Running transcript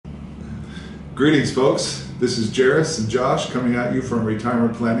Greetings, folks. This is Jairus and Josh coming at you from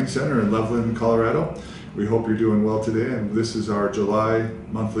Retirement Planning Center in Loveland, Colorado. We hope you're doing well today, and this is our July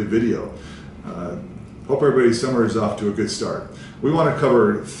monthly video. Hope everybody's summer is off to a good start. We want to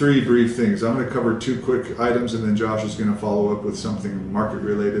cover three brief things. I'm going to cover two quick items, and then Josh is going to follow up with something market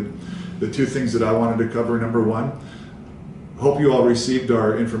related. The two things that I wanted to cover: number one, hope you all received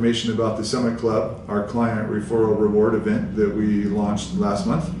our information about the Summit Club, our client referral reward event that we launched last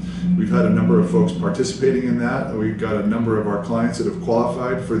month. We've had a number of folks participating in that. We've got a number of our clients that have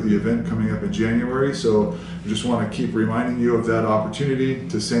qualified for the event coming up in January. So I just want to keep reminding you of that opportunity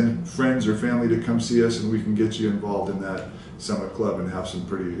to send friends or family to come see us, and we can get you involved in that Summit Club and have some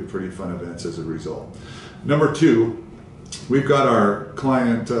pretty fun events as a result. Number two, we've got our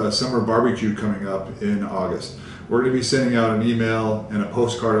client summer barbecue coming up in August. We're going to be sending out an email and a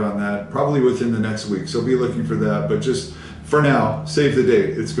postcard on that probably within the next week, so be looking for that. But just for now, save the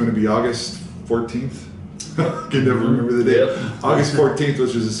date. It's going to be August 14th. I can never remember the date. Yep. August 14th,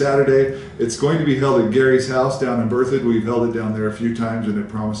 which is a Saturday. It's going to be held at Gary's house down in Berthoud. We've held it down there a few times, and it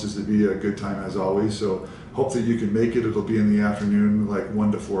promises to be a good time as always. So hope that you can make it. It'll be in the afternoon, like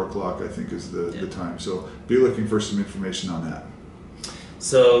 1 to 4 o'clock, I think is the time. So be looking for some information on that.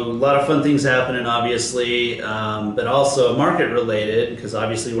 So a lot of fun things happening, obviously, but also market related, because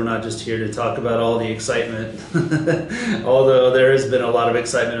obviously we're not just here to talk about all the excitement, although there has been a lot of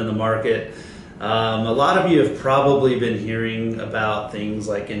excitement in the market. A lot of you have probably been hearing about things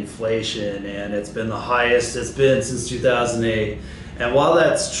like inflation, and it's been the highest it's been since 2008. And while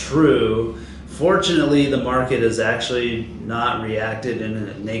that's true, fortunately the market has actually not reacted in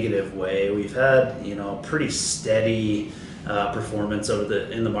a negative way. We've had, pretty steady performance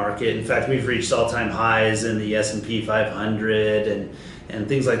in the market. In fact, we've reached all-time highs in the S&P 500 and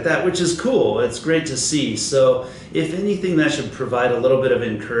things like that, which is cool. It's great to see. So if anything, that should provide a little bit of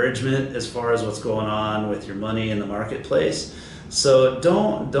encouragement as far as what's going on with your money in the marketplace. So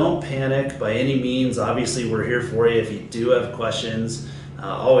don't panic by any means. Obviously, we're here for you. If you do have questions,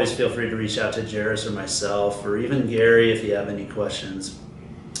 always feel free to reach out to Jairus or myself, or even Gary if you have any questions.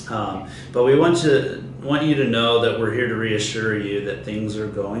 But we want you to know that we're here to reassure you that things are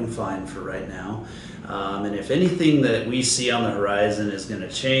going fine for right now. And if anything that we see on the horizon is going to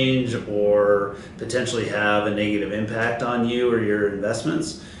change or potentially have a negative impact on you or your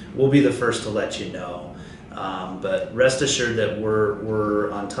investments, we'll be the first to let you know. But rest assured that we're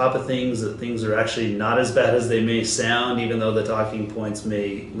on top of things, that things are actually not as bad as they may sound, even though the talking points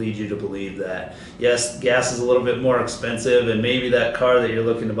may lead you to believe that. Yes, gas is a little bit more expensive, and maybe that car that you're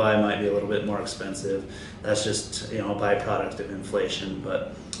looking to buy might be a little bit more expensive. That's just, a byproduct of inflation.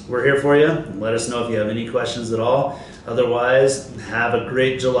 But we're here for you. Let us know if you have any questions at all. Otherwise, have a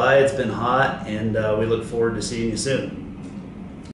great July. It's been hot, and we look forward to seeing you soon.